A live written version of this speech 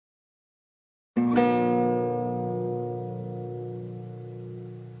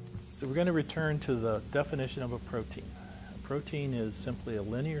we're going to return to the definition of a protein. A protein is simply a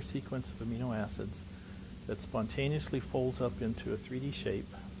linear sequence of amino acids that spontaneously folds up into a 3D shape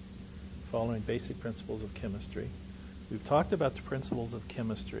following basic principles of chemistry. We've talked about the principles of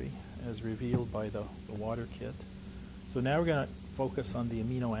chemistry as revealed by the water kit. So now we're going to focus on the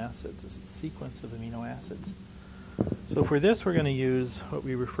amino acids. It's the sequence of amino acids. So for this, we're going to use what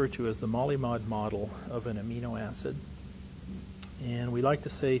we refer to as the Molly-Mod model of an amino acid. And we like to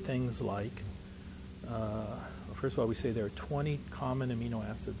say things like, first of all, we say there are 20 common amino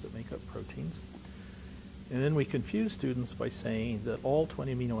acids that make up proteins. And then we confuse students by saying that all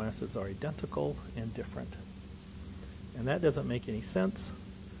 20 amino acids are identical and different. And that doesn't make any sense.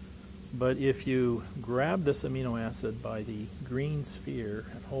 But if you grab this amino acid by the green sphere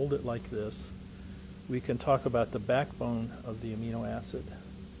and hold it like this, we can talk about the backbone of the amino acid.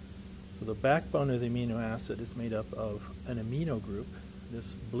 So the backbone of the amino acid is made up of an amino group.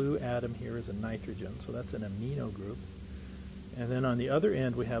 This blue atom here is a nitrogen, so that's an amino group. And then on the other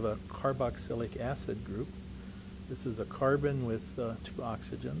end, we have a carboxylic acid group. This is a carbon with 2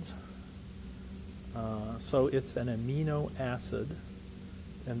 oxygens. So it's an amino acid,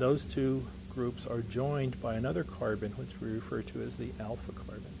 and those two groups are joined by another carbon, which we refer to as the alpha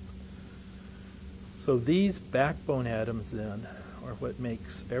carbon. So these backbone atoms then are what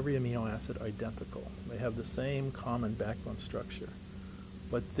makes every amino acid identical. They have the same common backbone structure.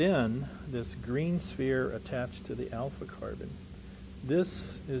 But then this green sphere attached to the alpha carbon,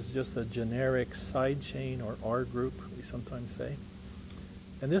 this is just a generic side chain, or R group, we sometimes say.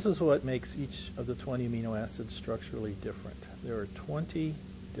 And this is what makes each of the 20 amino acids structurally different. There are 20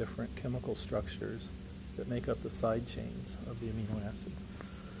 different chemical structures that make up the side chains of the amino acids.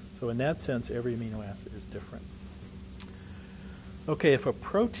 So in that sense, every amino acid is different. Okay, if a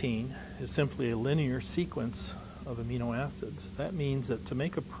protein is simply a linear sequence of amino acids, that means that to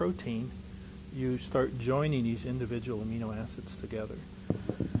make a protein, you start joining these individual amino acids together.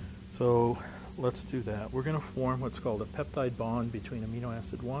 So let's do that. We're going to form what's called a peptide bond between amino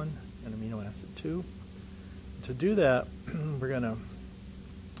acid 1 and amino acid 2. To do that, we're going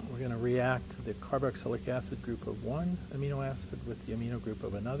to react the carboxylic acid group of one amino acid with the amino group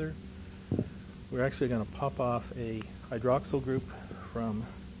of another. We're actually going to pop off a hydroxyl group from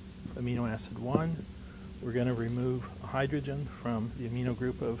amino acid 1. We're going to remove a hydrogen from the amino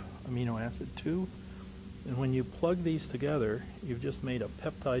group of amino acid 2. And when you plug these together, you've just made a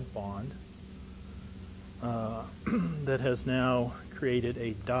peptide bond that has now created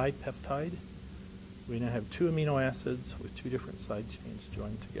a dipeptide. We now have 2 amino acids with 2 different side chains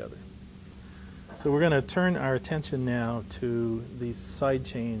joined together. So we're going to turn our attention now to these side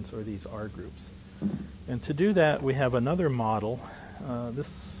chains, or these R groups. And to do that, we have another model.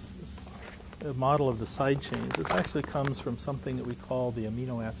 This a model of the side chains. This actually comes from something that we call the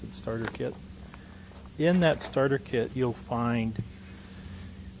amino acid starter kit. In that starter kit, you'll find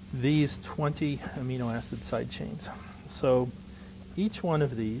these 20 amino acid side chains. So each one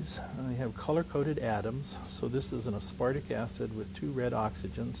of these, I have color-coded atoms. So this is an aspartic acid with 2 red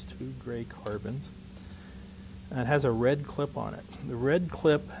oxygens, 2 gray carbons. And it has a red clip on it. The red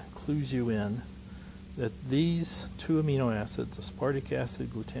clip clues you in that these 2 amino acids, aspartic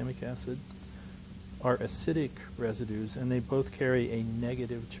acid, glutamic acid, are acidic residues, and they both carry a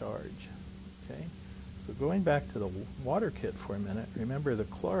negative charge. Okay? So going back to the water kit for a minute, remember the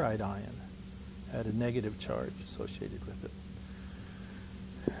chloride ion had a negative charge associated with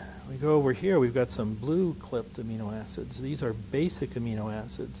it. We go over here, we've got some blue clipped amino acids. These are basic amino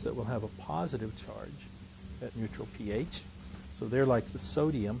acids that will have a positive charge at neutral pH. So they're like the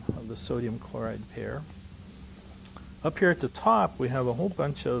sodium of the sodium chloride pair. Up here at the top, we have a whole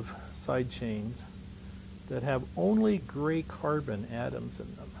bunch of side chains that have only gray carbon atoms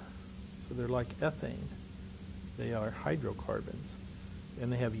in them. So they're like ethane. They are hydrocarbons.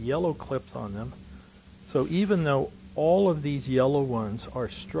 And they have yellow clips on them. So even though all of these yellow ones are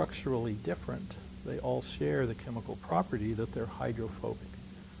structurally different, they all share the chemical property that they're hydrophobic.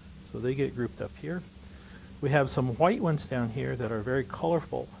 So they get grouped up here. We have some white ones down here that are very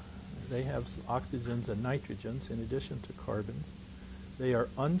colorful. They have oxygens and nitrogens in addition to carbons. They are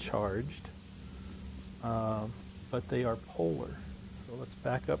uncharged, but they are polar. So let's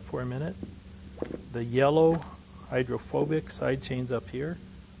back up for a minute. The yellow hydrophobic side chains up here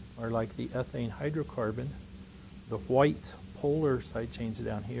are like the ethane hydrocarbon. The white polar side chains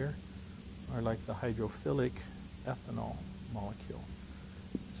down here are like the hydrophilic ethanol molecule.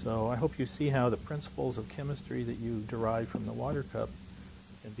 So I hope you see how the principles of chemistry that you derive from the water cup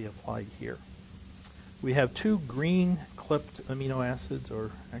can be applied here. We have 2 green clipped amino acids,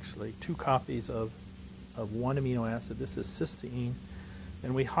 or actually 2 copies of one amino acid. This is cysteine.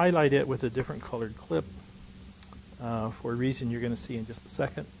 And we highlight it with a different colored clip for a reason you're going to see in just a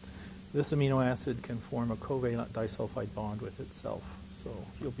second. This amino acid can form a covalent disulfide bond with itself. So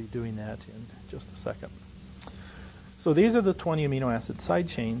you'll be doing that in just a second. So these are the 20 amino acid side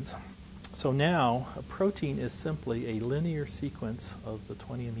chains. So now a protein is simply a linear sequence of the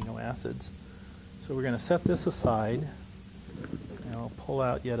 20 amino acids. So we're going to set this aside, and I'll pull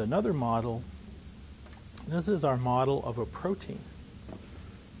out yet another model. This is our model of a protein.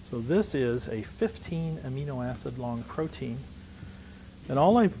 So this is a 15 amino acid long protein. And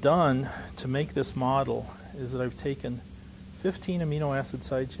all I've done to make this model is that I've taken 15 amino acid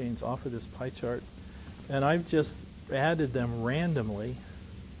side chains off of this pie chart, and I've just added them randomly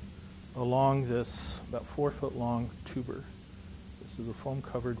along this about 4-foot long tuber. This is a foam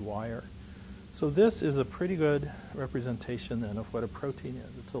covered wire. So this is a pretty good representation then of what a protein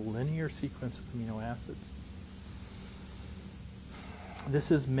is. It's a linear sequence of amino acids.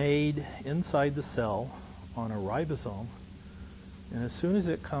 This is made inside the cell on a ribosome, and as soon as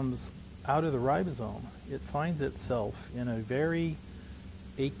it comes out of the ribosome, it finds itself in a very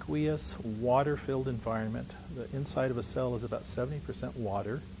aqueous, water-filled environment. The inside of a cell is about 70%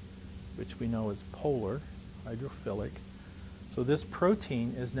 water, which we know is polar, hydrophilic. So this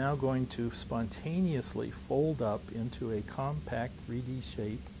protein is now going to spontaneously fold up into a compact 3D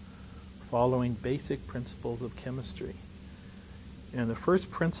shape following basic principles of chemistry. And the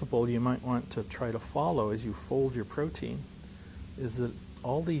first principle you might want to try to follow as you fold your protein is that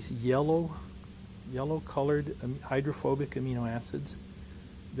all these yellow-colored hydrophobic amino acids,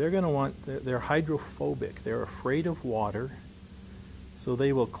 they're hydrophobic. They're afraid of water, so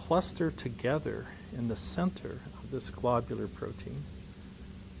they will cluster together in the center of this globular protein.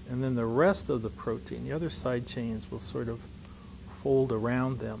 And then the rest of the protein, the other side chains, will sort of fold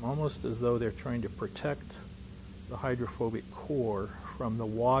around them, almost as though they're trying to protect the hydrophobic core from the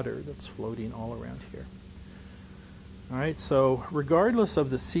water that's floating all around here. All right, so regardless of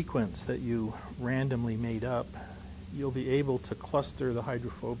the sequence that you randomly made up, you'll be able to cluster the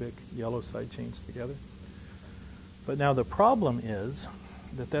hydrophobic yellow side chains together. But now the problem is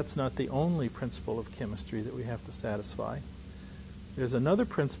that that's not the only principle of chemistry that we have to satisfy. There's another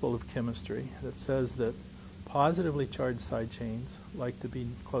principle of chemistry that says that positively charged side chains like to be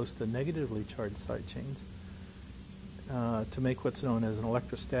close to negatively charged side chains to make what's known as an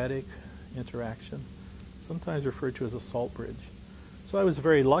electrostatic interaction, sometimes referred to as a salt bridge. So I was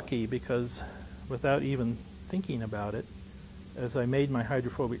very lucky because without even thinking about it, as I made my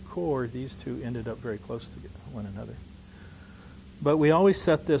hydrophobic core, these two ended up very close to one another. But we always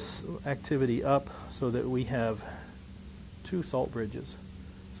set this activity up so that we have two salt bridges.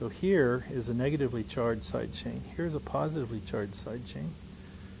 So here is a negatively charged side chain. Here's a positively charged side chain.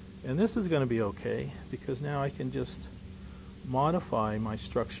 And this is going to be okay because now I can just modify my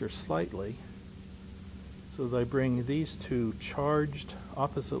structure slightly so that I bring these two charged,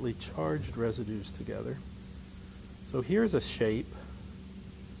 oppositely charged residues together. So here's a shape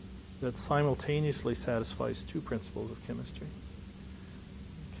that simultaneously satisfies two principles of chemistry.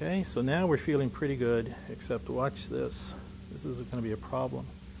 Okay, so now we're feeling pretty good, except watch this. This is going to be a problem.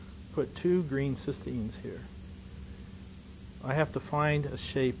 Put two green cysteines here. I have to find a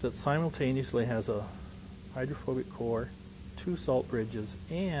shape that simultaneously has a hydrophobic core, two salt bridges,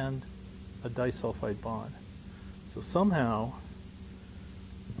 and a disulfide bond. So somehow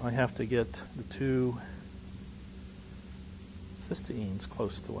I have to get the two cysteines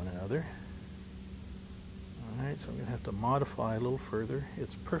close to one another. All right, so I'm going to have to modify a little further.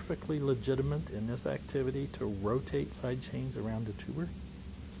 It's perfectly legitimate in this activity to rotate side chains around the tuber.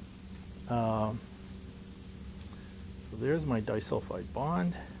 So there's my disulfide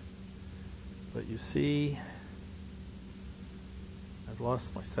bond. But you see, I've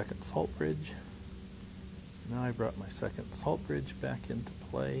lost my second salt bridge. Now I brought my second salt bridge back into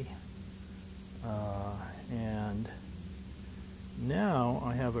play. And now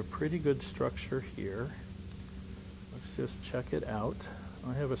I have a pretty good structure here. Let's just check it out.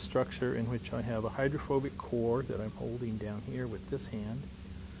 I have a structure in which I have a hydrophobic core that I'm holding down here with this hand.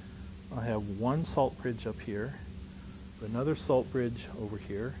 I have one salt bridge up here, another salt bridge over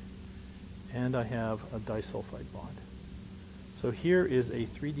here, and I have a disulfide bond. So here is a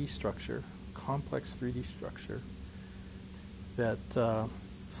 3D structure, complex 3D structure, that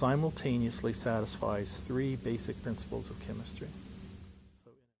simultaneously satisfies three basic principles of chemistry.